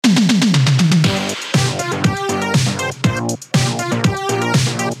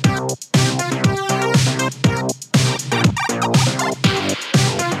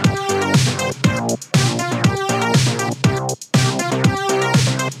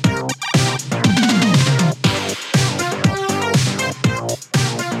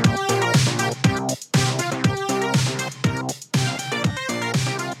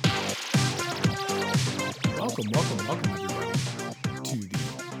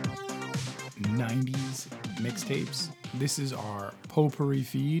90's mixtapes. This is our Potpourri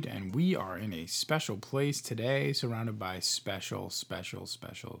feed, and we are in a special place today, surrounded by special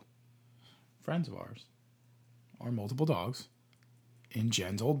friends of ours, or multiple dogs, in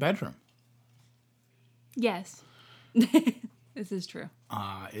Jen's old bedroom. Yes. This is true.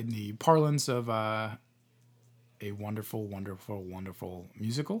 In the parlance of a wonderful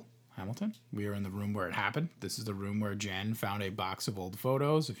musical, Hamilton, we are in the room where it happened. This is the room where Jen found a box of old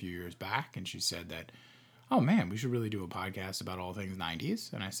photos a few years back, and she said that, oh man, we should really do a podcast about all things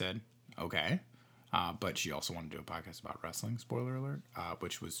 90s. And I said, okay. But she also wanted to do a podcast about wrestling, spoiler alert,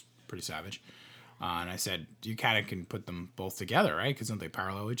 which was pretty savage. And I said, you kind of can put them both together, right? Because don't they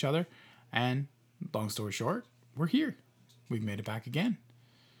parallel each other? And long story short, we're here. We've made it back again.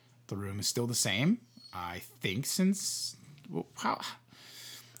 The room is still the same, I think, since...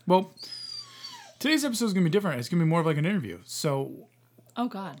 Well, today's episode is going to be different. It's going to be more of like an interview. So... Oh,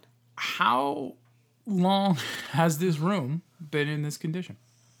 God. How long has this room been in this condition?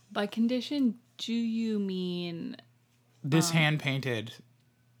 By condition, do you mean... This hand-painted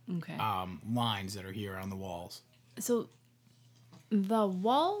Okay. lines that are here on the walls. So, the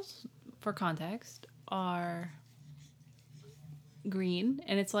walls, for context, are green.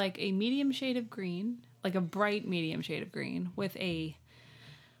 And it's like a medium shade of green. Like a bright medium shade of green with a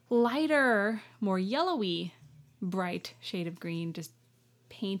lighter, more yellowy, bright shade of green, just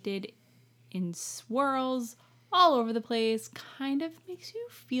painted in swirls all over the place. Kind of makes you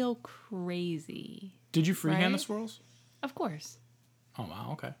feel crazy. Did you freehand Right? the swirls? Of course. Oh, wow,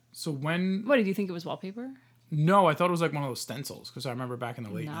 okay. So when... What, did you think it was wallpaper? No, I thought it was like one of those stencils, because I remember back in the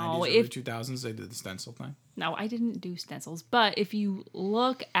late 90s, early 2000s, they did the stencil thing. No, I didn't do stencils. But if you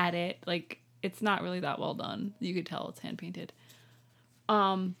look at it, like, it's not really that well done. You could tell it's hand-painted.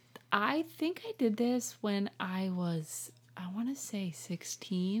 I think I did this when I was, I want to say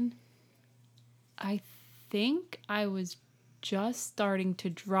 16. I think I was just starting to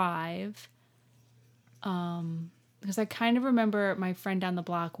drive. Because I kind of remember my friend down the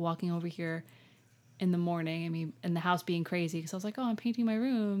block walking over here in the morning. I mean, and the house being crazy. Because I was like, oh, I'm painting my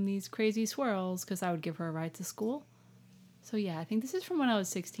room, these crazy swirls. Because I would give her a ride to school. So yeah, I think this is from when I was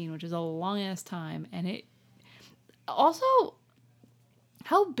 16, which is a long-ass time. And it also...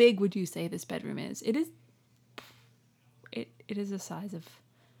 How big would you say this bedroom is? It is the size of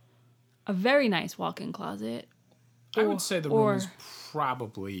a very nice walk-in closet. I would say the room is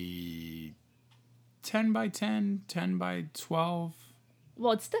probably 10 by 10, 10 by 12.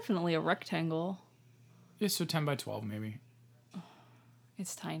 Well, it's definitely a rectangle. Yeah, so 10 by 12 maybe.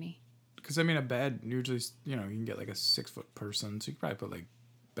 It's tiny. Because, I mean, a bed, usually, you can get like a 6-foot person. So you could probably put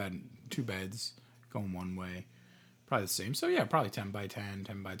like 2 beds going one way. Probably the same. So, yeah, probably 10 by 10,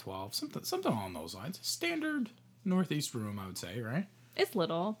 10 by 12. Something along those lines. Standard northeast room, I would say, right? It's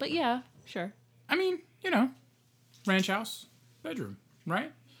little, but yeah, sure. I mean, ranch house, bedroom,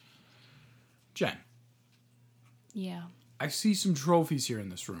 right? Jen. Yeah. I see some trophies here in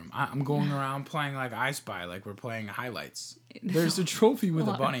this room. I'm going around playing like I Spy, like we're playing highlights. There's a trophy with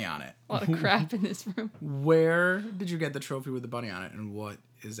a bunny on it. A lot of crap in this room. Where did you get the trophy with the bunny on it, and what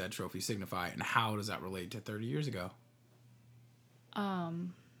does that trophy signify, and how does that relate to 30 years ago?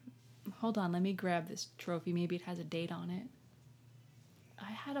 Hold on, let me grab this trophy. Maybe it has a date on it.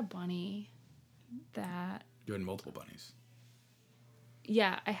 I had a bunny that... You had multiple bunnies.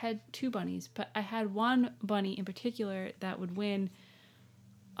 Yeah, I had 2 bunnies, but I had one bunny in particular that would win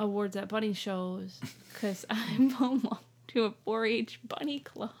awards at bunny shows because I belong to a 4-H bunny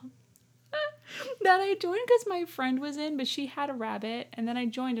club that I joined because my friend was in, but she had a rabbit, and then I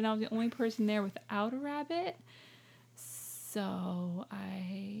joined, and I was the only person there without a rabbit. So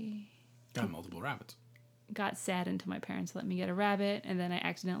I Got multiple rabbits. Got sad into my parents let me get a rabbit, and then I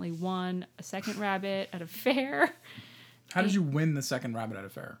accidentally won a second rabbit at a fair. How did you win the second rabbit at a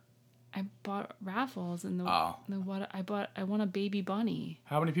fair? I bought raffles, and I won a baby bunny.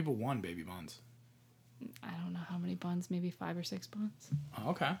 How many people won baby buns? I don't know how many buns, maybe 5 or 6 buns. Oh,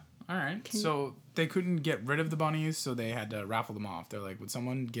 okay. All right. So they couldn't get rid of the bunnies, so they had to raffle them off. They're like, would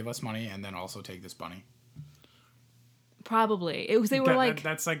someone give us money and then also take this bunny? Probably.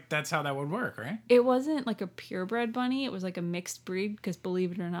 That's how that would work, right? It wasn't like a purebred bunny. It was like a mixed breed, because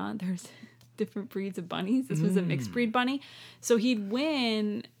believe it or not, there's different breeds of bunnies. This was a mixed breed bunny. So he'd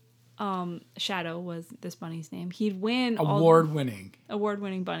win, Shadow was this bunny's name. He'd win award-winning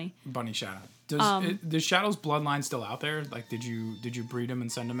bunny. Bunny Shadow. Does Shadow's bloodline still out there? Like, did you breed him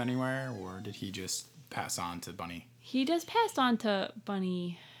and send him anywhere, or did he just pass on to bunny? He just passed on to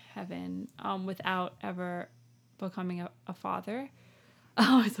bunny heaven, without ever becoming a father.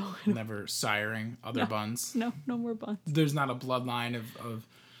 Oh, it's never siring other buns. No more buns. There's not a bloodline of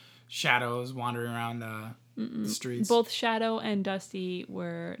shadows wandering around the streets. Both Shadow and Dusty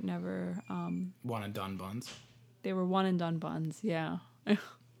were never... one and done buns. They were one and done buns, yeah.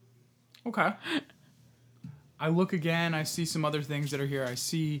 Okay. I look again. I see some other things that are here. I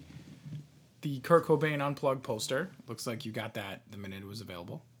see the Kurt Cobain Unplugged poster. Looks like you got that the minute it was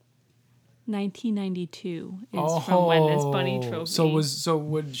available. 1992 is from when this bunny trophy. So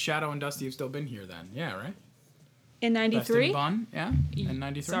would Shadow and Dusty have still been here then? Yeah, right? In 93? Bun, yeah. In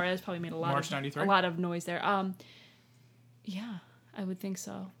 93. Sorry, I just probably made March 93? a lot of noise there. Yeah, I would think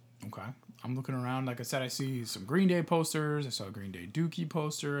so. Okay. I'm looking around. Like I said, I see some Green Day posters. I saw a Green Day Dookie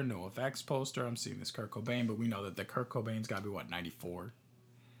poster, a NoFX poster. I'm seeing this Kurt Cobain, but we know that the Kurt Cobain's got to be, what, 94?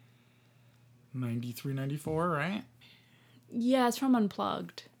 93, 94, right? Yeah, it's from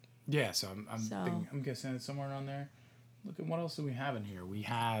Unplugged. Yeah, so I'm guessing it's somewhere around there. Look at what else do we have in here. We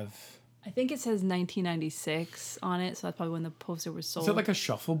have... I think it says 1996 on it, so that's probably when the poster was sold. Is it like a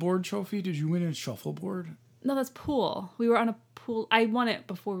shuffleboard trophy? Did you win a shuffleboard? No, that's pool. We were on a pool. I won it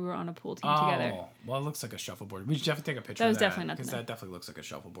before we were on a pool team together. Oh, well, it looks like a shuffleboard. We should definitely take a picture That of was definitely nothing. because that definitely looks like a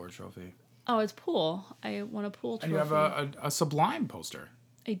shuffleboard trophy. Oh, it's pool. I won a pool trophy. And you have a Sublime poster.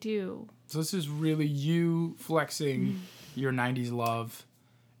 I do. So this is really you flexing your 90s love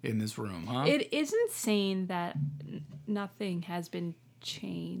in this room, huh? It is insane that nothing has been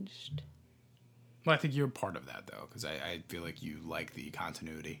changed. Well, I think you're part of that, though, because I feel like you like the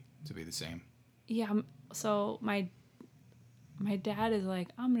continuity to be the same. Yeah, so my dad is like,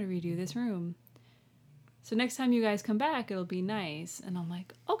 I'm going to redo this room. So next time you guys come back, it'll be nice. And I'm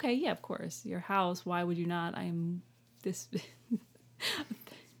like, okay, yeah, of course. Your house, why would you not? I'm this...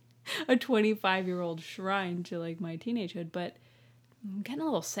 a 25-year-old shrine to, like, my teenagehood. But I'm getting a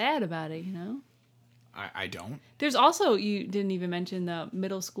little sad about it, you know? I don't. There's also, you didn't even mention the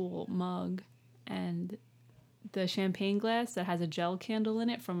middle school mug and the champagne glass that has a gel candle in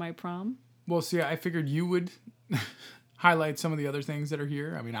it from my prom. Well, see, I figured you would highlight some of the other things that are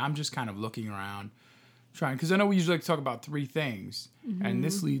here. I mean, I'm just kind of looking around, trying, because I know we usually like to talk about three things, and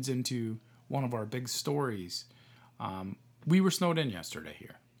this leads into one of our big stories. We were snowed in yesterday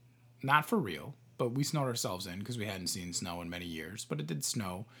here. Not for real, but we snowed ourselves in because we hadn't seen snow in many years, but it did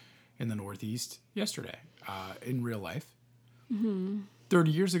snow in the Northeast yesterday in real life.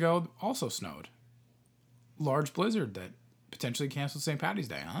 30 years ago, also snowed. Large blizzard that potentially canceled St. Paddy's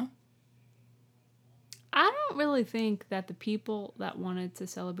Day, huh? I don't really think that the people that wanted to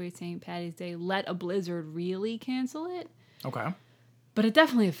celebrate St. Paddy's Day let a blizzard really cancel it. Okay. But it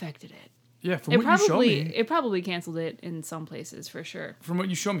definitely affected it. Yeah, from what you showed me... It probably canceled it in some places, for sure. From what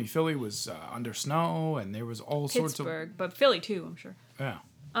you showed me, Philly was under snow, and there was all sorts of... Pittsburgh, but Philly too, I'm sure. Yeah.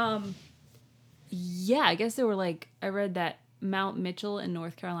 Yeah, I guess they were like... I read that Mount Mitchell in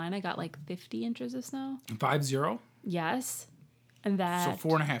North Carolina got like 50 inches of snow. 5-0? Yes. And that... So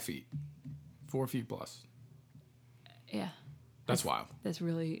 4.5 feet. 4 feet plus. Yeah. That's wild. That's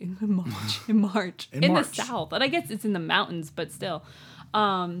really in March. In March. In the South. And I guess it's in the mountains, but still.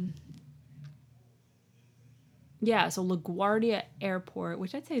 Yeah, so LaGuardia Airport,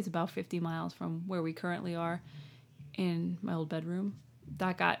 which I'd say is about 50 miles from where we currently are in my old bedroom,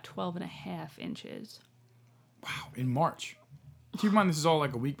 that got 12.5 inches. Wow, in March. Keep in mind, this is all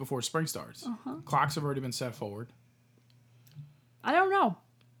like a week before spring starts. Clocks have already been set forward. I don't know.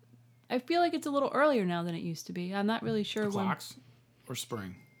 I feel like it's a little earlier now than it used to be. I'm not really sure when. Clocks or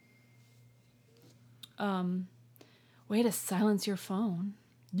spring? Way to silence your phone.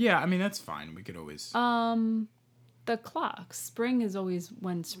 Yeah, I mean, that's fine. We could always... The clocks. Spring is always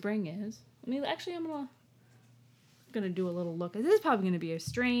when spring is. I mean, actually, I'm gonna do a little look. This is probably gonna be a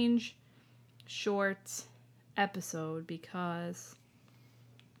strange, short episode because...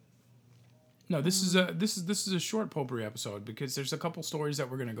 No, this is a short Potpourri episode because there's a couple stories that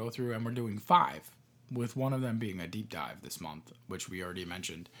we're going to go through, and we're doing 5, with one of them being a deep dive this month, which we already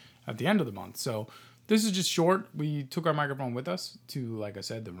mentioned at the end of the month. So this is just short. We took our microphone with us to, like I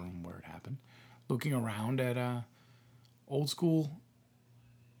said, the room where it happened, looking around at old school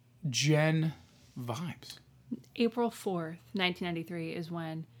Gen vibes. April 4th, 1993 is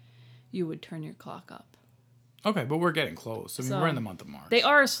when you would turn your clock up. Okay, but we're getting close. I mean, we're in the month of March. They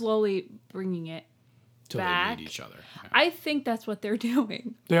are slowly bringing it back. They meet each other. Yeah. I think that's what they're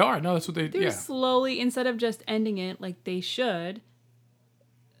doing. They are. No, that's what They're slowly, instead of just ending it like they should,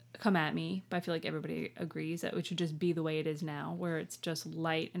 come at me, but I feel like everybody agrees that it should just be the way it is now, where it's just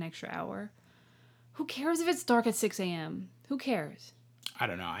light an extra hour. Who cares if it's dark at 6 a.m.? Who cares? I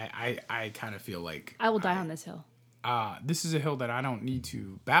don't know. I kind of feel like... I will die on this hill. This is a hill that I don't need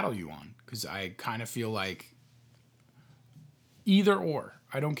to battle you on, because I kind of feel like... Either or.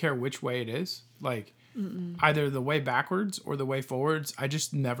 I don't care which way it is. Like, Either the way backwards or the way forwards. I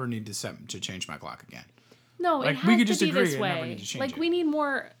just never need to change my clock again. No, Like, it has we could to just be agree this and way. never need to change Like it. we need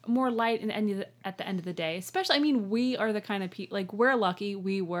more light at the end of the day. Especially, I mean, we are the kind of people, like, we're lucky.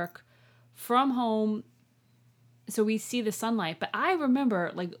 We work from home, so we see the sunlight. But I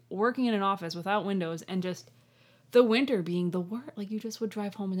remember, like, working in an office without windows and just the winter being the worst. Like, you just would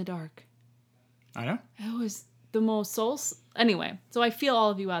drive home in the dark. I know. It was the most Anyway, so I feel all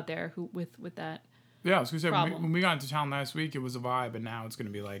of you out there who with that. Yeah, I was gonna say Problem. when we got into town last week, it was a vibe, and now it's gonna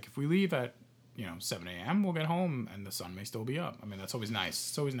be like if we leave at 7 a.m., we'll get home and the sun may still be up. I mean, that's always nice.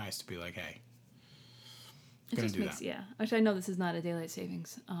 It's always nice to be like, hey, It gonna just do makes that. yeah. Which I know this is not a daylight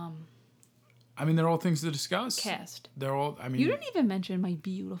savings I mean, they're all things to discuss. cast. They're all. I mean, You didn't even mention my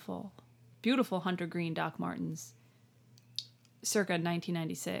beautiful, beautiful hunter green Doc Martens, circa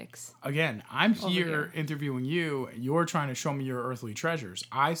 1996. again, I'm Over here here. interviewing you. You're trying to show me your earthly treasures.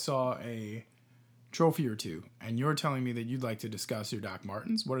 I saw a trophy or two, and you're telling me that you'd like to discuss your Doc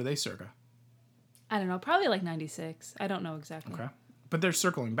Martens. What are they, circa? I don't know, probably like 96. I don't know exactly. Okay, but they're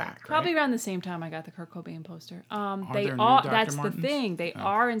circling back. Probably right? around the same time I got the Kurt Cobain poster. They there new are. Dr. That's Martens? the thing. They Oh.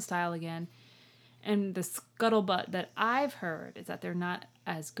 are in style again. And the scuttlebutt that I've heard is that they're not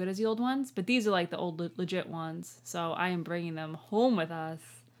as good as the old ones, but these are like the old legit ones. So I am bringing them home with us.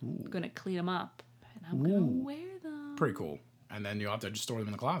 I'm gonna clean them up, and I'm gonna wear them. Pretty cool. And then you'll have to just store them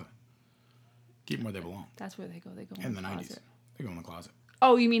in the closet. Keep them where they belong. That's where they go. They go In the closet. 90s. They go in the closet.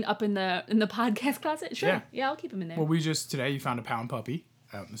 Oh, you mean up in the podcast closet? Sure. Yeah. Yeah, I'll keep them in there. Well, today you found a pound puppy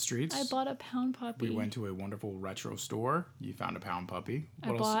out in the streets. I bought a pound puppy. We went to a wonderful retro store. You found a pound puppy.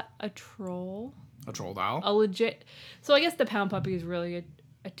 I What else? bought a troll. A troll doll. A legit. So I guess the pound puppy is really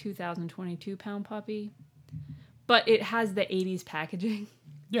a 2022 pound puppy, but it has the 80s packaging.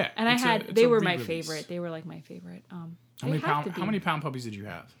 Yeah. And it's they a were my re-release. favorite. They were like my favorite. How many pound puppies did you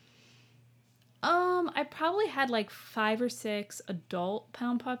have? I probably had like 5 or 6 adult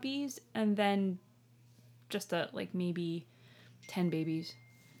pound puppies, and then just maybe 10 babies.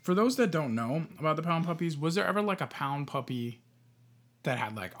 For those that don't know about the pound puppies, was there ever like a pound puppy that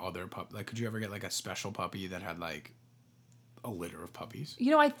had like other like could you ever get like a special puppy that had like a litter of puppies? You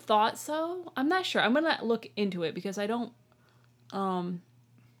know, I thought so. I'm not sure. I'm gonna look into it because I don't.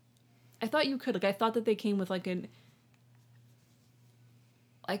 I thought you could. Like, I thought that they came with like an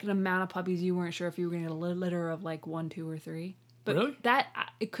amount of puppies. You weren't sure if you were gonna get a litter of like 1, 2, or 3. But Really?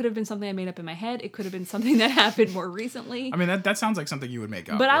 It could have been something I made up in my head. It could have been something that happened more recently. I mean, that sounds like something you would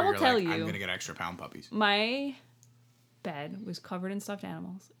make up. But I where will you're tell like, you- I'm going to get extra pound puppies. My bed was covered in stuffed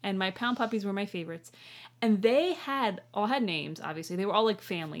animals, and my pound puppies were my favorites. And they all had names, obviously. They were all like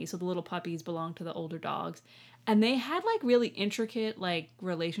family, so the little puppies belonged to the older dogs. And they had like really intricate like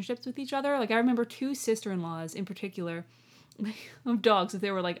relationships with each other. Like I remember 2 sister-in-laws in particular of dogs. So they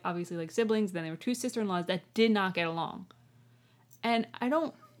were like obviously like siblings. Then there were 2 sister-in-laws that did not get along. And I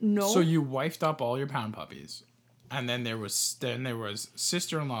don't know. So you wifed up all your pound puppies, and then there was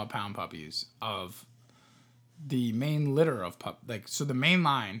sister-in-law pound puppies of the main litter of so the main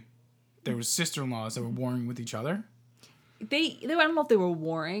line, there was sister-in-laws that were warring with each other. They I don't know if they were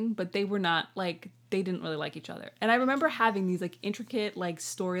warring, but they were not like, they didn't really like each other. And I remember having these like intricate like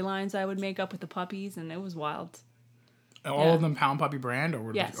storylines I would make up with the puppies, and it was wild. All of them pound puppy brand,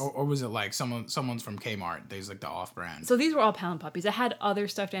 Yes. or was it like someone's from Kmart? There's like the off brand. So these were all pound puppies. I had other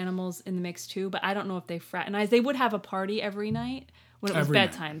stuffed animals in the mix too, but I don't know if they fraternized. They would have a party every night when it was Every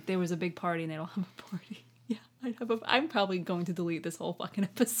night. bedtime. There was a big party, and they'd all have a party. Yeah, I'm probably going to delete this whole fucking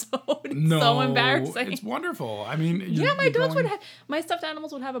episode. It's No, so embarrassing. It's wonderful. I mean, Yeah, my dogs would have. My stuffed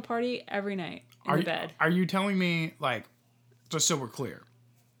animals would have a party every night in the bed. Are you telling me, like, just so we're clear,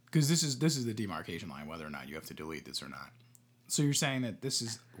 because this is the demarcation line, whether or not you have to delete this or not. So you're saying that this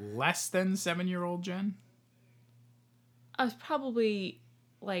is less than 7-year-old Jen? I was probably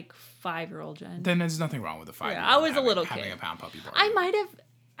like 5-year-old Jen. Then there's nothing wrong with a 5-year-old. I was a little having kid. a pound puppy party.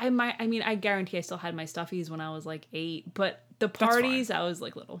 I mean, I guarantee I still had my stuffies when I was like 8, but the parties, I was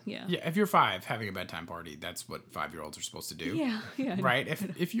like little. Yeah. Yeah, if you're 5 having a bedtime party, that's what 5-year-olds are supposed to do. Yeah. Right?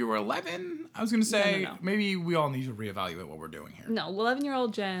 If you were 11, I was going to say No. maybe we all need to reevaluate what we're doing here. No,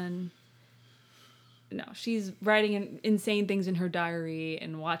 11-year-old Jen. No, she's writing insane things in her diary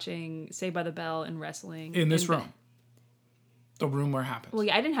and watching Saved by the Bell and wrestling. In this room. The room where it happens. Well,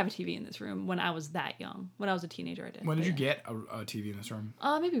 yeah, I didn't have a TV in this room when I was that young. When I was a teenager, I did. When did you get a TV in this room?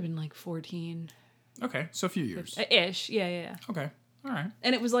 Maybe been like 14. Okay, so a few years. Ish, yeah. Okay, all right.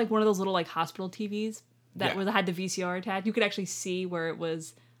 And it was like one of those little like hospital TVs that Yeah. had the VCR attached. You could actually see where it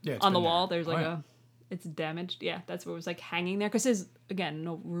was It's on the been wall. there. There's like it's damaged. Yeah, that's where it was like hanging there. Because there's, again,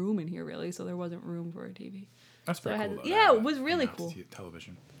 no room in here really, so there wasn't room for a TV. That's pretty cool. Though, yeah, it was really cool.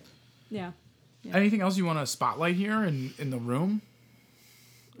 Television. Yeah. Yeah. Anything else you want to spotlight here in the room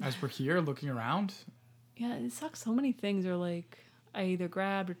as we're here looking around? Yeah, it sucks. So many things are like I either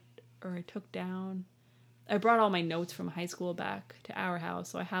grabbed or I took down. I brought all my notes from high school back to our house,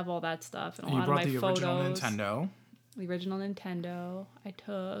 so I have all that stuff and a lot of my photos. You brought the original Nintendo. The original Nintendo. I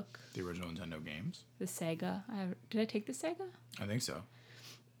took the original Nintendo games. The Sega. Did I take the Sega? I think so.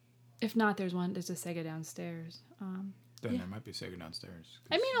 If not, there's a Sega downstairs. Then there might be a Sega downstairs.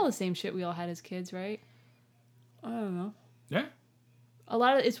 I mean, all the same shit we all had as kids, right? I don't know. Yeah.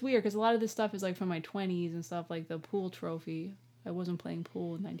 It's weird because a lot of this stuff is like from my 20s and stuff, like the pool trophy. I wasn't playing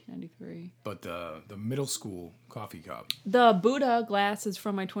pool in 1993. But the middle school coffee cup. The Buddha glass is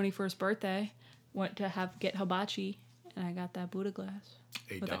from my 21st birthday. Went to get hibachi, and I got that Buddha glass.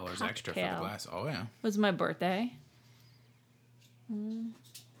 $8 extra for the glass. Oh, yeah. It was my birthday.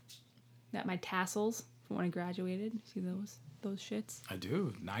 Got my tassels from when I graduated. See those shits? I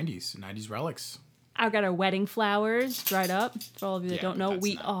do. 90s relics. I got our wedding flowers dried up. For all of you that don't know,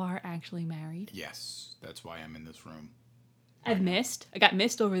 we not... are actually married. Yes, that's why I'm in this room. I got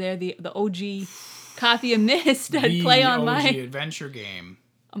Mist over there, the OG copy of Mist I'd play on my OG adventure game.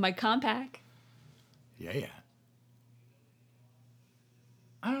 On my compact. Yeah.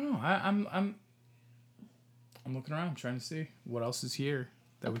 I don't know. I'm looking around trying to see what else is here.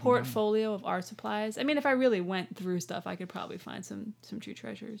 A portfolio of art supplies. I mean, if I really went through stuff, I could probably find some true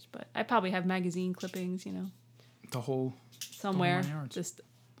treasures. But I probably have magazine clippings, the whole somewhere. Just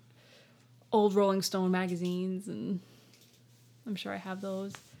old Rolling Stone magazines, and I'm sure I have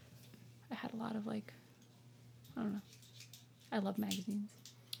those. I had a lot of I don't know. I love magazines.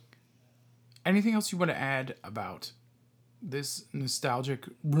 Anything else you want to add about this nostalgic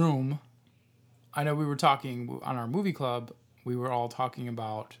room? I know we were talking on our movie club. We were all talking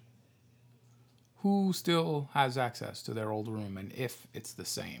about who still has access to their old room and if it's the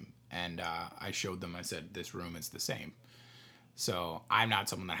same. And I showed them, I said, this room is the same. So I'm not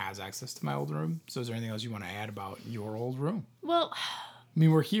someone that has access to my old room. So is there anything else you want to add about your old room? Well, I mean,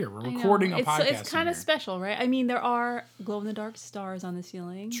 we're here. We're recording a podcast. It's kind of special, right? I mean, there are glow-in-the-dark stars on the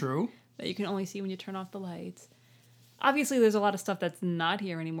ceiling. True. That you can only see when you turn off the lights. Obviously, there's a lot of stuff that's not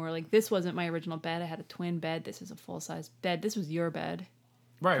here anymore. Like, this wasn't my original bed. I had a twin bed. This is a full-size bed. This was your bed.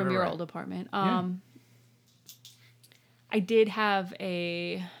 From your old apartment. I did have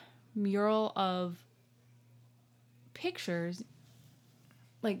a mural of pictures.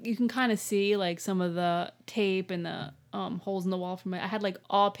 Like, you can kind of see, like, some of the tape and the holes in the wall from it. I had, like,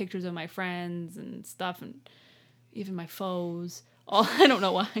 all pictures of my friends and stuff and even my foes. I don't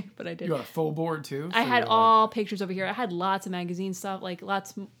know why, but I did. You got a full board too? I had all pictures over here. I had lots of magazine stuff, like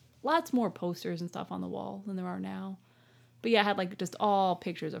lots more posters and stuff on the wall than there are now. But yeah, I had like just all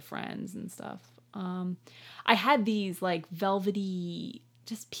pictures of friends and stuff. I had these like velvety,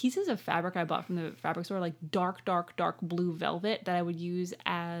 just pieces of fabric I bought from the fabric store, like dark blue velvet that I would use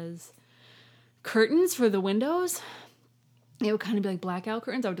as curtains for the windows. It would kind of be like blackout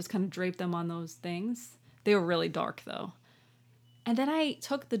curtains. I would just kind of drape them on those things. They were really dark though. And then I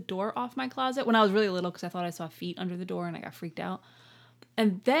took the door off my closet when I was really little because I thought I saw feet under the door and I got freaked out.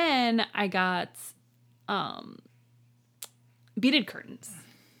 And then I got beaded curtains.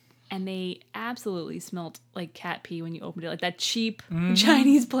 And they absolutely smelled like cat pee when you opened it. Like that cheap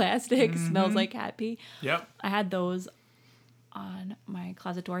Chinese plastic smells like cat pee. Yep. I had those on my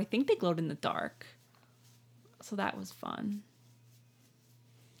closet door. I think they glowed in the dark. So that was fun.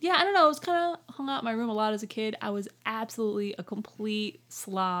 Yeah, I don't know. I was kind of hung out in my room a lot as a kid. I was absolutely a complete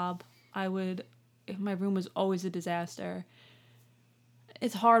slob. My room was always a disaster.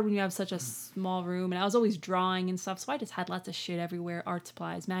 It's hard when you have such a small room, and I was always drawing and stuff, so I just had lots of shit everywhere, art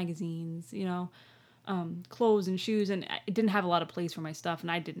supplies, magazines, clothes and shoes, and it didn't have a lot of place for my stuff, and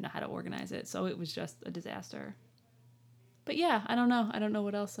I didn't know how to organize it, so it was just a disaster. But yeah, I don't know. I don't know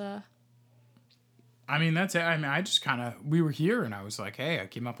what else... I mean, that's it. I mean, I just we were here and I was like, hey, I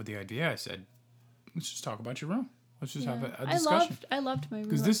came up with the idea. I said, let's just talk about your room. Let's just have a discussion. I loved my room.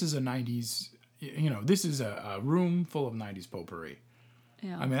 Because this is a 90s, this is a room full of 90s potpourri.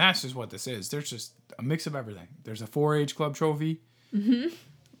 Yeah. I mean, that's just what this is. There's just a mix of everything. There's a 4-H club trophy.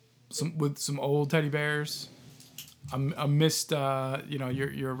 Mm-hmm. With some old teddy bears. A missed,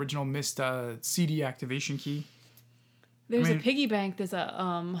 your original missed CD activation key. There's a piggy bank. There's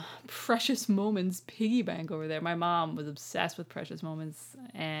a Precious Moments piggy bank over there. My mom was obsessed with Precious Moments,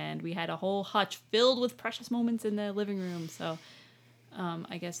 and we had a whole hutch filled with Precious Moments in the living room. So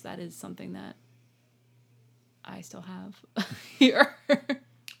I guess that is something that I still have here.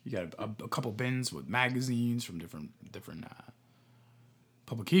 You got a couple bins with magazines from different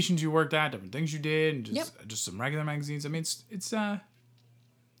publications you worked at, different things you did, and just some regular magazines. I mean, it's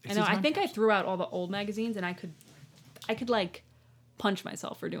I know. I think I threw out all the old magazines, and I could like punch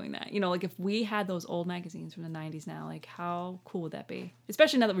myself for doing that. Like if we had those old magazines from the 90s now, like how cool would that be?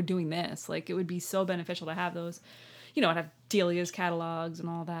 Especially now that we're doing this, like it would be so beneficial to have those. I'd have Delia's catalogs and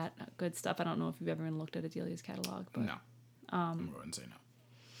all that good stuff. I don't know if you've ever looked at a Delia's catalog, but no, I wouldn't say no.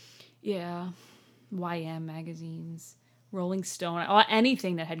 Yeah, YM magazines, Rolling Stone,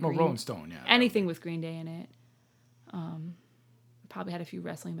 anything that had Rolling Stone, yeah, anything with Green Day in it. Probably had a few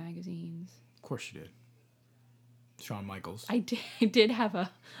wrestling magazines. Of course you did. Shawn Michaels. I did have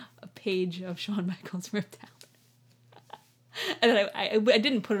a page of Shawn Michaels ripped out. And then I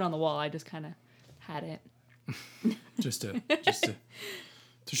didn't put it on the wall. I just kind of had it. just to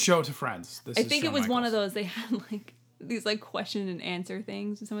show to friends. I think it was one of those, they had like these like question and answer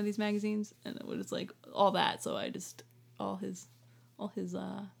things in some of these magazines, and it was like all that. So I just all his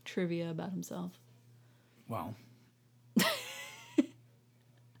trivia about himself. Well.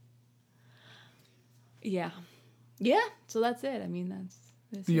 Yeah. So that's it. I mean,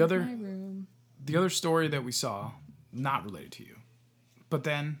 this the is other my room. The other story that we saw, not related to you, but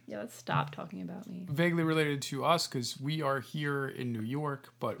then let's stop talking about me. Vaguely related to us because we are here in New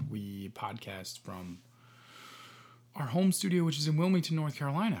York, but we podcast from our home studio, which is in Wilmington, North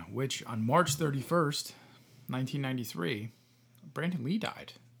Carolina. Which on March 31st, 1993, Brandon Lee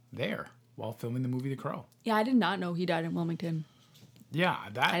died there while filming the movie The Crow. Yeah, I did not know he died in Wilmington. Yeah,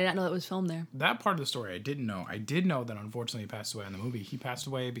 I did not know that was filmed there. That part of the story I didn't know. I did know that unfortunately he passed away in the movie. He passed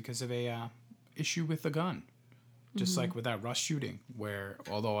away because of a issue with the gun. Just like with that Rush shooting, where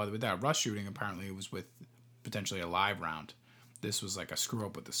although with that Rush shooting apparently it was with potentially a live round. This was like a screw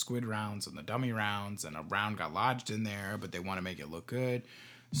up with the squid rounds and the dummy rounds, and a round got lodged in there, but they want to make it look good.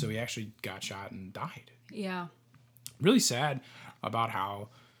 So he actually got shot and died. Yeah. Really sad about how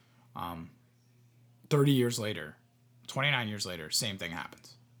 30 years later, 29 years later, same thing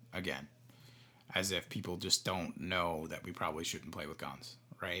happens again. As if people just don't know that we probably shouldn't play with guns,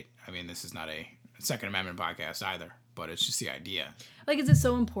 right? I mean, this is not a Second Amendment podcast either, but it's just the idea. Like, is it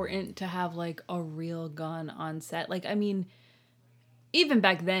so important to have like a real gun on set? Like, I mean, even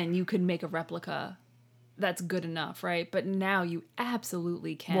back then you could make a replica that's good enough, right? But now you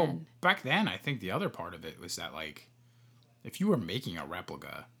absolutely can. Well, back then I think the other part of it was that like if you were making a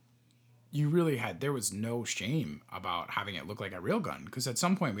replica, you really there was no shame about having it look like a real gun, because at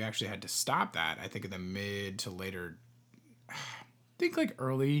some point we actually had to stop that. I think in the mid to later, I think like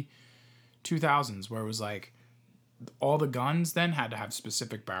early 2000s, where it was like all the guns then had to have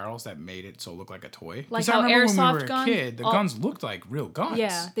specific barrels that made it so it looked like a toy. Like how airsoft when we were guns, a kid, the guns looked like real guns.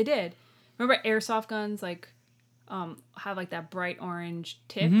 Yeah, they did. Remember airsoft guns like have like that bright orange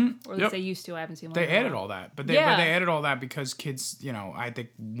tip, or at least they used to. I haven't seen one. They added all that, but they added all that because kids, I think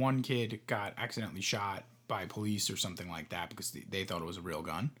one kid got accidentally shot by police or something like that because they thought it was a real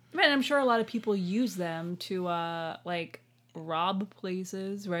gun. Man, I'm sure a lot of people use them to like rob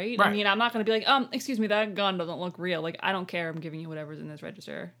places, right? I mean, I'm not going to be like, excuse me, that gun doesn't look real. Like, I don't care. I'm giving you whatever's in this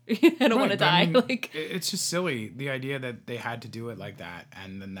register. I don't want to die. I mean, like, it's just silly, the idea that they had to do it like that,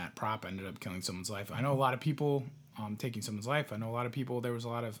 and then that prop ended up killing someone's life. I know a lot of people taking someone's life. I know a lot of people. There was a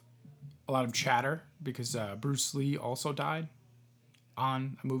lot of chatter because Bruce Lee also died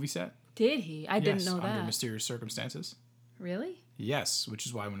on a movie set. Did he? I didn't know that. Under mysterious circumstances. Really? Yes, which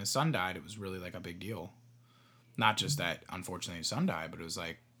is why when his son died, it was really like a big deal. Not just that, unfortunately, his son died, but it was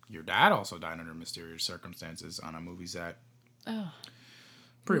like, your dad also died under mysterious circumstances on a movie set. Oh.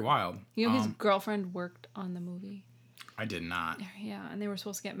 Pretty wild. You know, his girlfriend worked on the movie. I did not. Yeah, and they were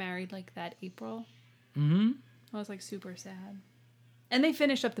supposed to get married like that April. Mm-hmm. I was like super sad. And they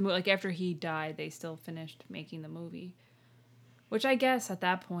finished up the movie. Like after he died, they still finished making the movie. Which I guess at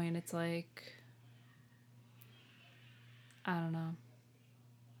that point, it's like, I don't know.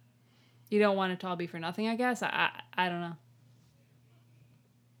 You don't want it to all be for nothing, I guess. I don't know.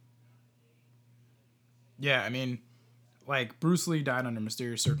 Yeah, I mean, like, Bruce Lee died under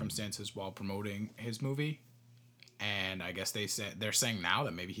mysterious circumstances while promoting his movie. And I guess they're saying now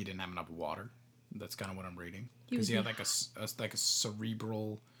that maybe he didn't have enough water. That's kind of what I'm reading. Because he had like a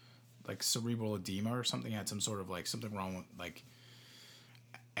cerebral edema or something. He had some sort of like something wrong with like.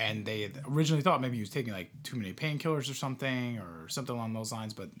 And they had originally thought maybe he was taking like too many painkillers or something along those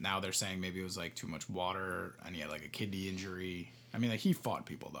lines. But now they're saying maybe it was like too much water and he had like a kidney injury. I mean, like he fought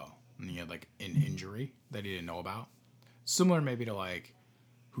people though. And he had like an injury that he didn't know about. Similar maybe to like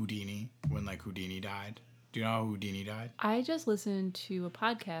Houdini, when like Houdini died. Do you know how Houdini died? I just listened to a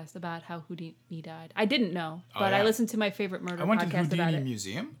podcast about how Houdini died. I didn't know, but I listened to my favorite murder podcast about it. I went to the Houdini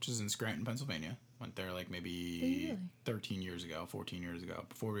Museum, which is in Scranton, Pennsylvania. Went there like maybe 13 years ago, 14 years ago,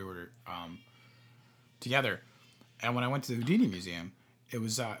 before we were together. And when I went to the Houdini Museum, it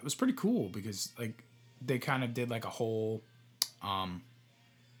was pretty cool because like they kind of did like a whole,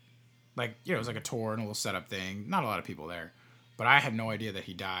 like, you know, it was like a tour and a little setup thing. Not a lot of people there, but I had no idea that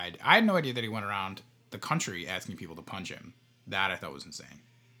he died. I had no idea that he went around the country asking people to punch him. That I thought was insane.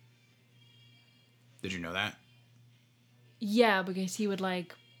 Did you know that? Yeah, because he would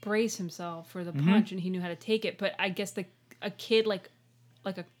like brace himself for the punch and he knew how to take it. But I guess a kid like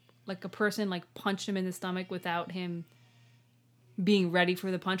a person like punched him in the stomach without him being ready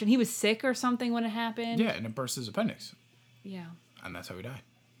for the punch, and he was sick or something when it happened. Yeah, and it burst his appendix. Yeah. And that's how he died.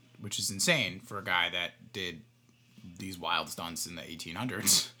 Which is insane for a guy that did these wild stunts in the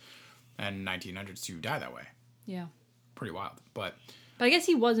 1800s and 1900s to die that way. Yeah. Pretty wild. But I guess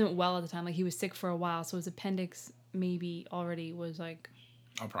he wasn't well at the time. Like, he was sick for a while, so his appendix maybe already was like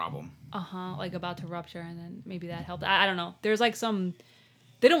a problem. Like about to rupture, and then maybe that helped. I don't know. There's like some,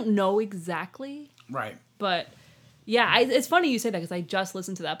 they don't know exactly. Right. But yeah, it's funny you say that because I just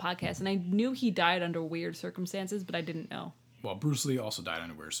listened to that podcast and I knew he died under weird circumstances, but I didn't know. Well, Bruce Lee also died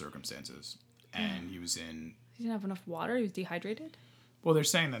under weird circumstances, and he was in. He didn't have enough water. He was dehydrated. Well, they're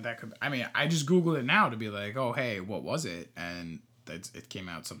saying that could. I mean, I just Googled it now to be like, oh, hey, what was it? And it came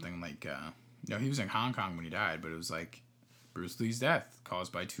out something like, he was in Hong Kong when he died, but it was like Bruce Lee's death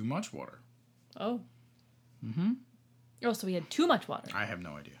caused by too much water. Oh. Mm-hmm. Oh, so he had too much water. I have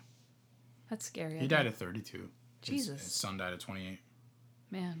no idea. That's scary. He died at 32. Jesus. His son died at 28.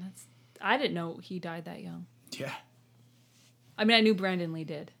 Man, I didn't know he died that young. Yeah. I mean, I knew Brandon Lee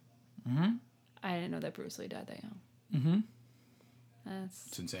did. Mm-hmm. I didn't know that Bruce Lee died that young. Mm-hmm.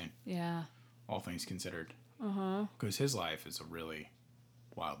 It's insane. Yeah. All things considered. Uh-huh. Because his life is a really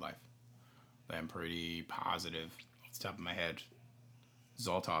wild life. I'm pretty positive off the top of my head. This is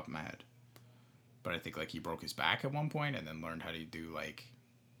all top of my head. But I think like he broke his back at one point and then learned how to do like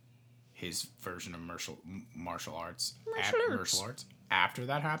his version of martial arts after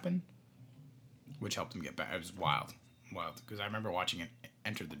that happened, which helped him get back. It was wild. Because I remember watching it,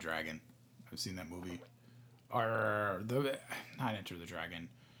 Enter the Dragon. I've seen that movie. Or not Enter the Dragon,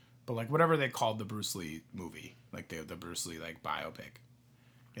 but like whatever they called the Bruce Lee movie, like the Bruce Lee like biopic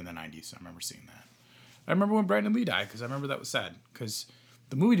in the 90s. I remember seeing that. I remember when Brandon Lee died because I remember that was sad because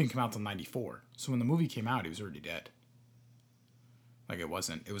the movie didn't come out till 94. So when the movie came out, he was already dead. Like it was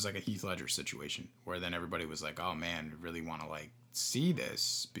like a Heath Ledger situation where then everybody was like, oh man, we really want to like see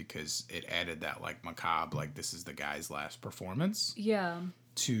this because it added that like macabre, like this is the guy's last performance. Yeah.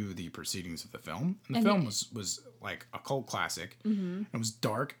 To the proceedings of the film. And the film was like a cult classic. Mm-hmm. It was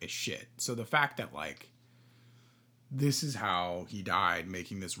dark as shit. So the fact that like this is how he died,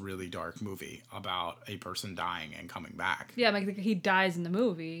 making this really dark movie about a person dying and coming back. Yeah, like he dies in the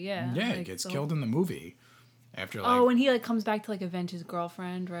movie. Yeah. Yeah, like, he gets killed in the movie. After like, and he like comes back to like avenge his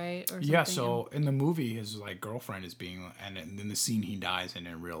girlfriend, right? Or something. Yeah, so in the movie his like girlfriend is being, and in the scene he dies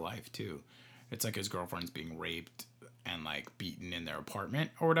in real life too. It's like his girlfriend's being raped and like beaten in their apartment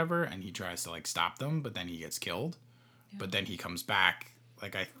or whatever, and he tries to like stop them, but then he gets killed. Yeah. But then he comes back,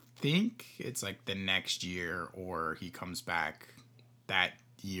 like I think it's like the next year, or he comes back that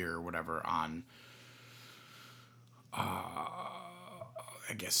year or whatever on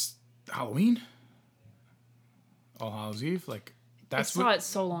I guess Halloween. All Hallows Eve, like that's I saw it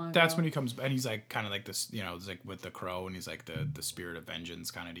so long ago. That's when he comes, and he's like kind of like this, it's like with the crow, and he's like the spirit of vengeance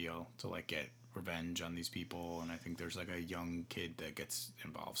kind of deal to like get revenge on these people. And I think there's like a young kid that gets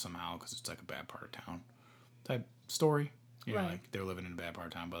involved somehow because it's like a bad part of town type story. Right. Like they're living in a bad part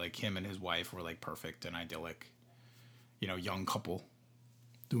of town, but like him and his wife were like perfect and idyllic, young couple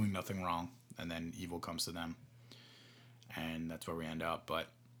doing nothing wrong, and then evil comes to them, and that's where we end up. But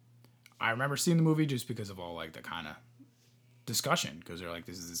I remember seeing the movie just because of all like the kind of discussion, because they're like,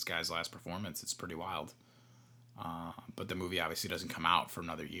 this is this guy's last performance. It's pretty wild. But the movie obviously doesn't come out for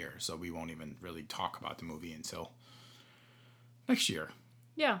another year, so we won't even really talk about the movie until next year.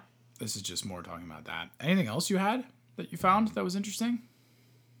 Yeah. This is just more talking about that. Anything else you had that you found that was interesting?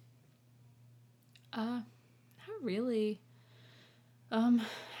 Not really.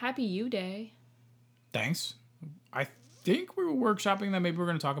 Happy You Day. Thanks. I think we were workshopping that maybe we're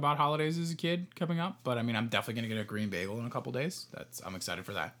going to talk about holidays as a kid coming up, but I mean, I'm definitely going to get a green bagel in a couple days. I'm excited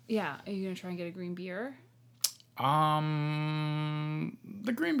for that. Yeah. Are you going to try and get a green beer? The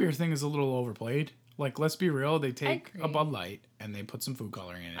green beer thing is a little overplayed. Like, let's be real. They take a Bud Light and they put some food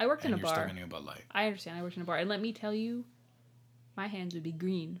coloring in it. I worked in a bar. You're still getting a Bud Light. I understand. I worked in a bar. And let me tell you, my hands would be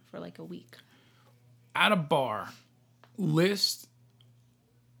green for like a week. At a bar, list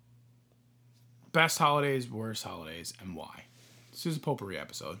best holidays, worst holidays, and why. This is a potpourri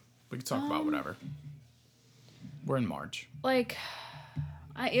episode. We can talk about whatever. We're in March. Like,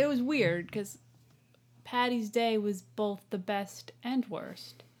 it was weird because Paddy's Day was both the best and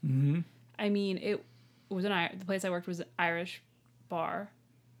worst. Mm-hmm. I mean, it was the place I worked was an Irish bar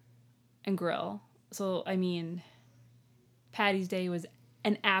and grill. So, I mean, Paddy's Day was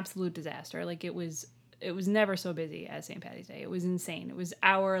an absolute disaster. Like, it was never so busy as St. Paddy's Day. It was insane. It was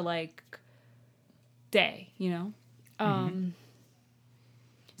our, like, day, you know?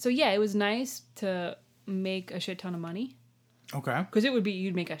 So, yeah, it was nice to make a shit ton of money. Okay. Because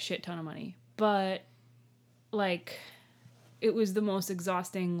you'd make a shit ton of money. But, like, it was the most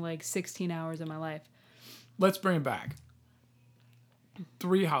exhausting, like, 16 hours of my life. Let's bring it back.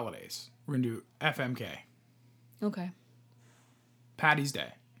 3 holidays. We're going to do FMK. Okay. Paddy's Day.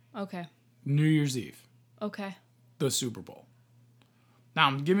 Okay. New Year's Eve. Okay. The Super Bowl. Now,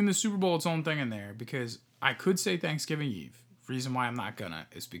 I'm giving the Super Bowl its own thing in there because I could say Thanksgiving Eve. Reason why I'm not gonna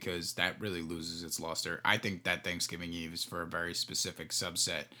is because that really loses its luster. I think that Thanksgiving Eve is for a very specific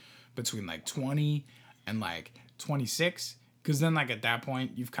subset between like 20 and like 26. Because then, like, at that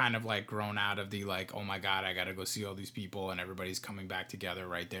point, you've kind of, like, grown out of the, like, oh, my God, I got to go see all these people and everybody's coming back together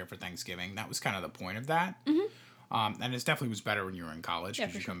right there for Thanksgiving. That was kind of the point of that. Mm-hmm. And it definitely was better when you were in college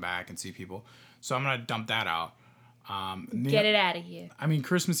because you come back and see people. So I'm going to dump that out. Get it out of here. I mean,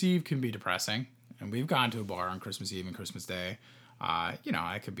 Christmas Eve can be depressing. And we've gone to a bar on Christmas Eve and Christmas Day. You know,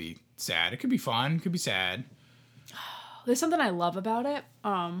 it could be sad. It could be fun. It could be sad. There's something I love about it.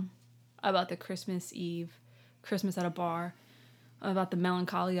 About the Christmas Eve, Christmas at a bar. About the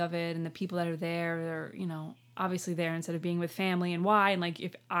melancholy of it and the people that are there. They're, you know, obviously there instead of being with family. And why? And, like,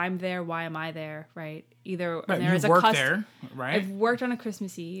 if I'm there, why am I there, right? Either right, there is a worked there, right? I've worked on a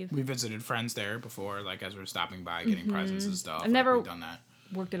Christmas Eve. We visited friends there before, like, as we're stopping by, getting presents and stuff. I've never we've done that.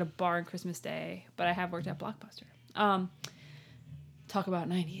 Worked at a bar on Christmas Day, but I have worked at Blockbuster. Talk about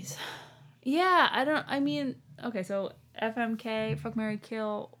 90's. Yeah, okay, so FMK, Fuck, Marry,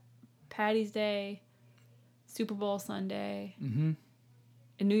 Kill, Paddy's Day, Super Bowl Sunday, and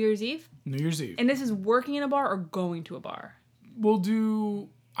New Year's Eve? New Year's Eve. And this is working in a bar or going to a bar? We'll do,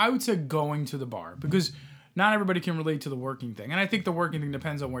 I would say going to the bar, because not everybody can relate to the working thing. And I think the working thing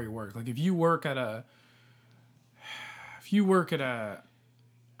depends on where you work. Like, if you work at a,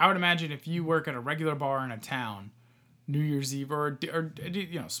 I would imagine if you work at a regular bar in a town, New Year's Eve, or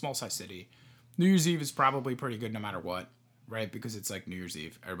you know, small size city, New Year's Eve is probably pretty good no matter what, right? Because it's like New Year's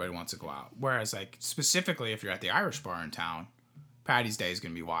Eve, everybody wants to go out. Whereas, like, specifically if you're at the Irish bar in town, Paddy's Day is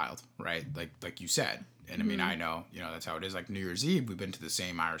gonna be wild, right? Like you said, and I mean, I know, you know, that's how it is. Like New Year's Eve, we've been to the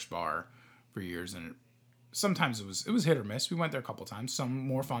same Irish bar for years, and sometimes it was hit or miss. We went there a couple times, some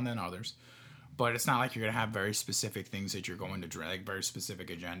more fun than others. But it's not like you're going to have very specific things that you're going to drink, like very specific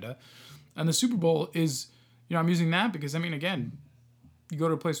agenda. And the Super Bowl is, you know, I'm using that because, I mean, again, you go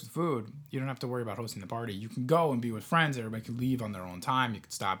to a place with food, you don't have to worry about hosting the party. You can go and be with friends. Everybody can leave on their own time. You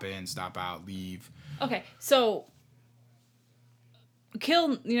can stop in, stop out, leave. Okay, so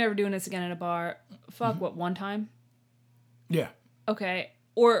Kill, you're never doing this again at a bar. Fuck, what, one time? Yeah. Okay,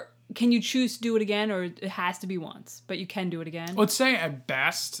 or can you choose to do it again, or it has to be once, but you can do it again? Let's say at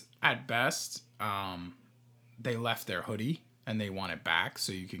best, they left their hoodie and they want it back,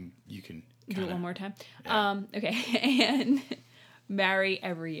 so you can do it one more time. Yeah. Okay, and marry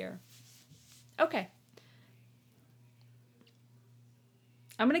every year. Okay,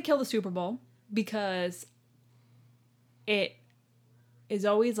 I'm gonna kill the Super Bowl because it is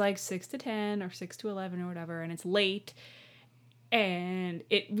always like 6 to 10 or 6 to 11 or whatever, and it's late, and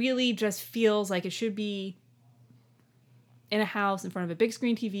it really just feels like it should be in a house in front of a big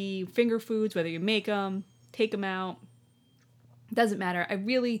screen TV, finger foods, whether you make them, take them out, doesn't matter. I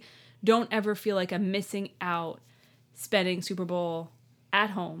really don't ever feel like I'm missing out spending Super Bowl at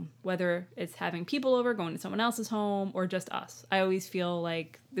home, whether it's having people over, going to someone else's home, or just us. I always feel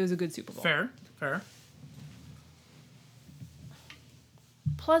like it was a good Super Bowl. Fair.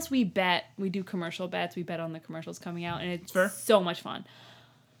 Plus, we do commercial bets. We bet on the commercials coming out, and it's fair. So much fun.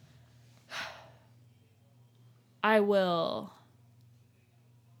 I will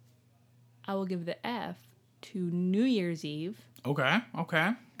give the F to New Year's Eve. Okay.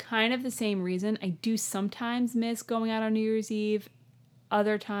 Kind of the same reason. I do sometimes miss going out on New Year's Eve.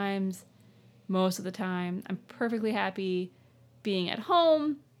 Other times, most of the time, I'm perfectly happy being at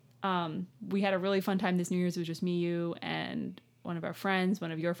home. We had a really fun time this New Year's. It was just me, you, and one of our friends,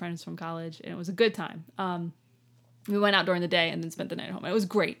 one of your friends from college, and it was a good time. We went out during the day and then spent the night at home. It was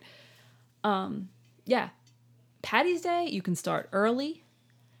great. Yeah. Paddy's Day, you can start early.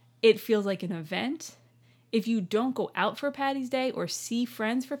 It feels like an event. If you don't go out for Paddy's Day or see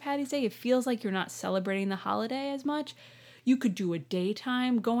friends for Paddy's Day, it feels like you're not celebrating the holiday as much. You could do a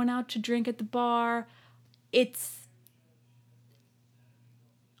daytime going out to drink at the bar. It's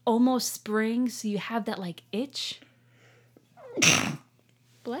almost spring, so you have that like itch.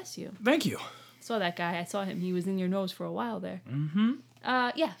 Bless you. Thank you. Saw that guy. I saw him. He was in your nose for a while there. Mm-hmm.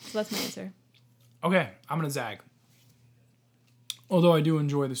 Yeah, so that's my answer. Okay, I'm going to zag. Although I do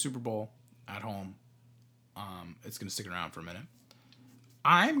enjoy the Super Bowl at home, it's going to stick around for a minute.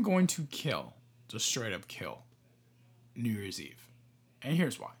 I'm going to kill, just straight up kill, New Year's Eve. And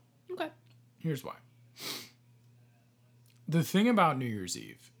here's why. Okay. Here's why. The thing about New Year's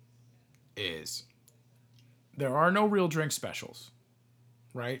Eve is there are no real drink specials,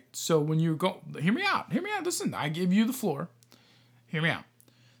 right? So when you go, hear me out. Listen, I give you the floor. Hear me out.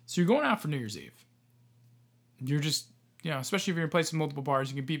 So you're going out for New Year's Eve. You're just, especially if you're in a place with multiple bars,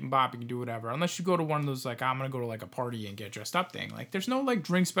 you can beep and bop, you can do whatever. Unless you go to one of those, like, I'm going to go to, like, a party and get dressed up thing. Like, there's no, like,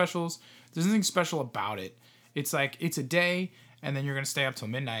 drink specials. There's nothing special about it. It's like, it's a day, and then you're going to stay up till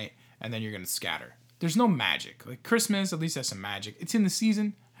midnight, and then you're going to scatter. There's no magic. Like, Christmas at least has some magic. It's in the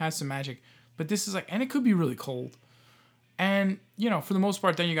season, has some magic. But this is like, and it could be really cold. And, for the most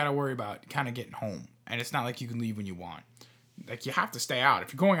part, then you got to worry about kind of getting home. And it's not like you can leave when you want. Like, you have to stay out.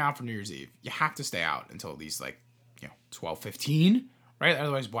 If you're going out for New Year's Eve, you have to stay out until at least, like, 12:15, right?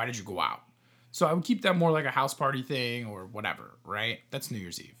 Otherwise, why did you go out? So I would keep that more like a house party thing or whatever, right? That's New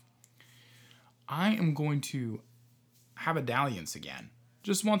Year's Eve. I am going to have a dalliance again,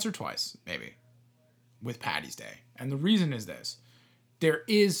 just once or twice, maybe, with Paddy's Day. And the reason is this. There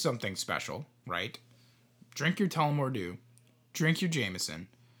is something special, right? Drink your Tullamore Dew, drink your Jameson,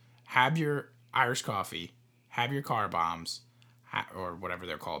 have your Irish coffee, have your car bombs, or whatever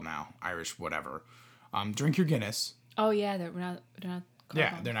they're called now, Irish whatever. Drink your Guinness. Oh yeah, they're not car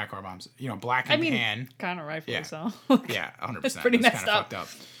bombs. They're not car bombs. Black and tan. Kind of rightfully so. Yeah, 100%. It's pretty messed up. Fucked up.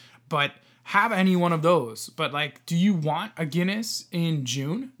 But have any one of those. But like, do you want a Guinness in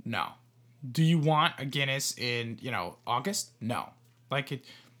June? No. Do you want a Guinness in August? No. Like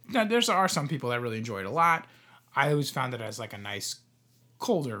now there are some people that really enjoy it a lot. I always found it as like a nice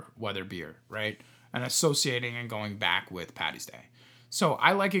colder weather beer, right? And associating and going back with Paddy's Day. So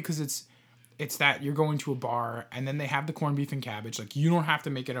I like it because it's that you're going to a bar and then they have the corned beef and cabbage. Like, you don't have to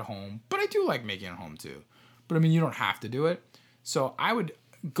make it at home. But I do like making it at home, too. But, I mean, you don't have to do it. So I would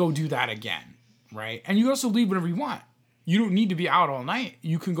go do that again, right? And you also leave whenever you want. You don't need to be out all night.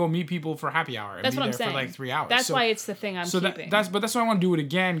 You can go meet people for happy hour and that's be what there I'm saying. for, like, 3 hours. That's why it's the thing I'm keeping. That's why I want to do it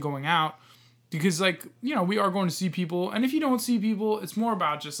again going out. Because, like, we are going to see people. And if you don't see people, it's more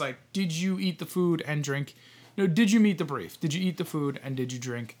about just, like, did you eat the food and drink? Did you meet the brief? Did you eat the food and did you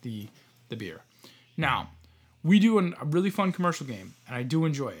drink the beer? Now, we do a really fun commercial game, and I do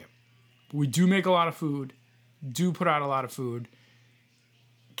enjoy it. We do make a lot of food, do put out a lot of food.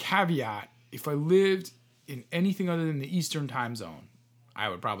 Caveat, if I lived in anything other than the Eastern time zone, I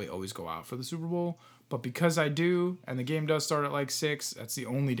would probably always go out for the Super Bowl. But because I do, and the game does start at like 6, that's the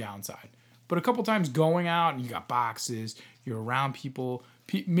only downside. But a couple times going out, and you got boxes, you're around people.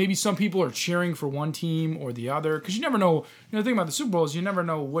 Maybe some people are cheering for one team or the other. Because you never know. The thing about the Super Bowl is you never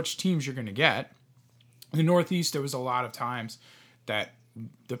know which teams you're going to get. In the Northeast, there was a lot of times that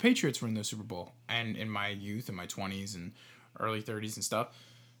the Patriots were in the Super Bowl. And in my youth, in my 20s and early 30s and stuff,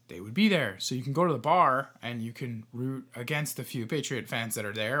 they would be there. So you can go to the bar and you can root against the few Patriot fans that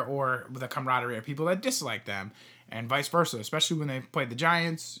are there or with a camaraderie of people that dislike them and vice versa. Especially when they played the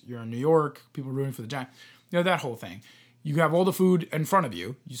Giants, you're in New York, people rooting for the Giants. That whole thing. You have all the food in front of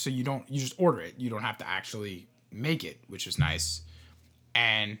you, so you just order it. You don't have to actually make it, which is nice.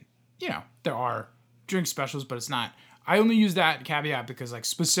 And, there are drink specials, but it's not. I only use that caveat because, like,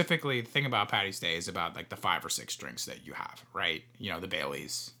 specifically the thing about Paddy's Day is about, like, the 5 or 6 drinks that you have, right? The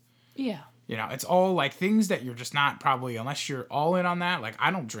Baileys. Yeah. It's all, like, things that you're just not probably, unless you're all in on that. Like,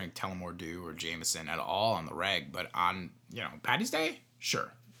 I don't drink Tullamore Dew or Jameson at all on the reg, but on, Paddy's Day,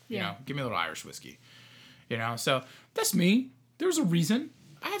 sure. Yeah. Give me a little Irish whiskey. So that's me. There's a reason.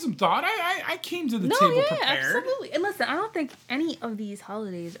 I had some thought. I came to the table prepared. Absolutely. And listen, I don't think any of these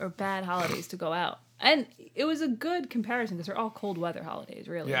holidays are bad holidays to go out. And it was a good comparison because they're all cold weather holidays,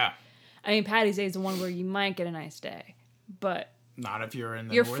 really. Yeah. I mean, Paddy's Day is the one where you might get a nice day, but not if you're in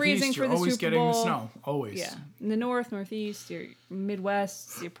the you're Northeast. freezing for you're the always Super getting Bowl. the snow. Always. Yeah. In the North, Northeast, you're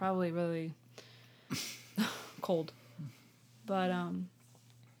Midwest, you're probably really cold. But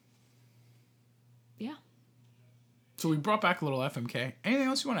yeah. So we brought back a little FMK. Anything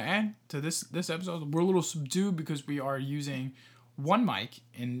else you want to add to this episode? We're a little subdued because we are using one mic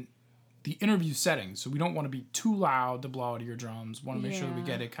in the interview setting, so we don't want to be too loud to blow out eardrums. Want to make sure that we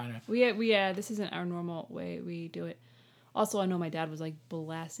get it kind of. This isn't our normal way we do it. Also, I know my dad was like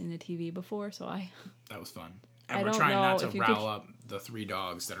blasting the TV before, so That was fun. And we're trying not to if you rile up the 3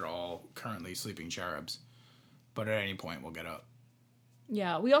 dogs that are all currently sleeping cherubs, but at any point we'll get up.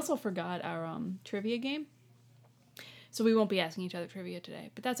 Yeah, we also forgot our trivia game. So we won't be asking each other trivia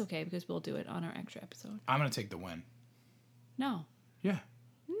today. But that's okay because we'll do it on our extra episode. I'm going to take the win. No. Yeah.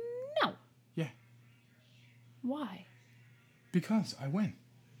 No. Yeah. Why? Because I win.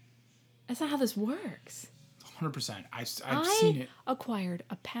 That's not how this works. 100%. I've seen it. I acquired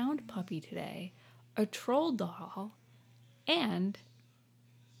a pound puppy today, a troll doll, and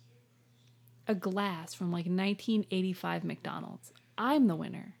a glass from like 1985 McDonald's. I'm the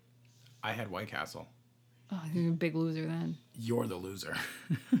winner. I had White Castle. Oh, you're a big loser then. You're the loser.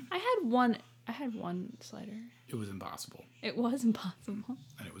 I had one slider. It was impossible. It was impossible.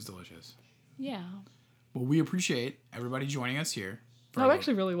 And it was delicious. Yeah. Well, we appreciate everybody joining us here. Oh, it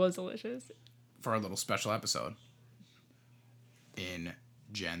actually really was delicious. For our little special episode in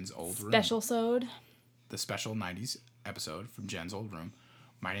Jen's old room. Special-sode. The special 90s episode from Jen's old room.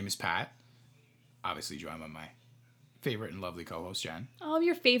 My name is Pat. Obviously joined by my favorite and lovely co-host, Jen. Oh,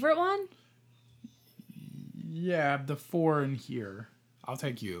 your favorite one? Yeah, the 4 in here. I'll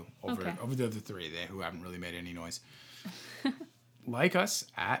take you over the other 3 there who haven't really made any noise. Like us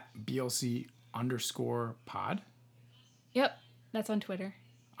at BLC_pod. Yep, that's on Twitter.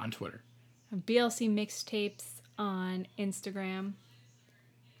 On Twitter. BLC Mixtapes on Instagram.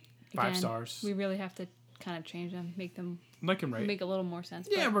 5 stars. We really have to kind of change them, make them like and right. Make a little more sense.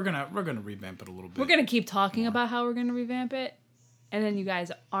 Yeah, we're gonna revamp it a little bit. We're gonna keep talking about how we're gonna revamp it, and then you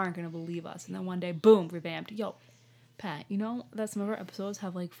guys aren't gonna believe us, and then one day, boom, revamped. Yo, Pat, you know that some of our episodes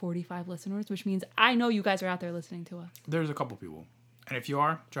have like 45 listeners, which means I know you guys are out there listening to us. There's a couple people, and if you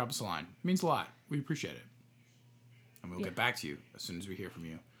are, drop us a line. It means a lot. We appreciate it, and we'll get back to you as soon as we hear from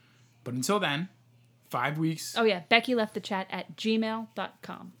you. But until then, 5 weeks. Oh yeah, Becky left the chat at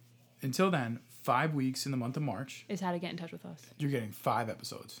gmail.com. Until then, 5 weeks in the month of March is how to get in touch with us. You're getting 5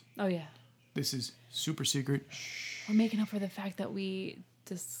 episodes. Oh yeah. This is super secret. Shh. We're making up for the fact that we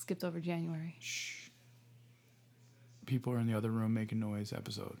just skipped over January. Shh. People are in the other room making noise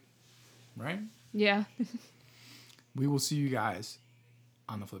episode. Right? Yeah. We will see you guys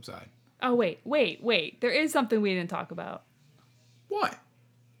on the flip side. Oh, wait. There is something we didn't talk about. What?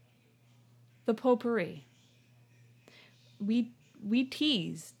 The potpourri. We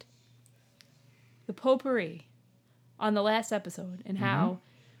teased the potpourri on the last episode and how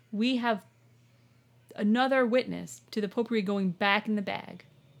we have another witness to the potpourri going back in the bag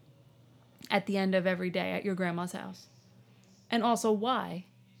at the end of every day at your grandma's house. And also why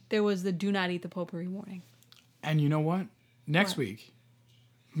there was the do not eat the potpourri warning. And you know what? Next week,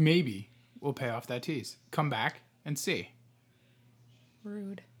 maybe we'll pay off that tease. Come back and see.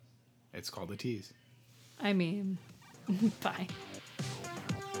 Rude. It's called a tease. I mean, bye.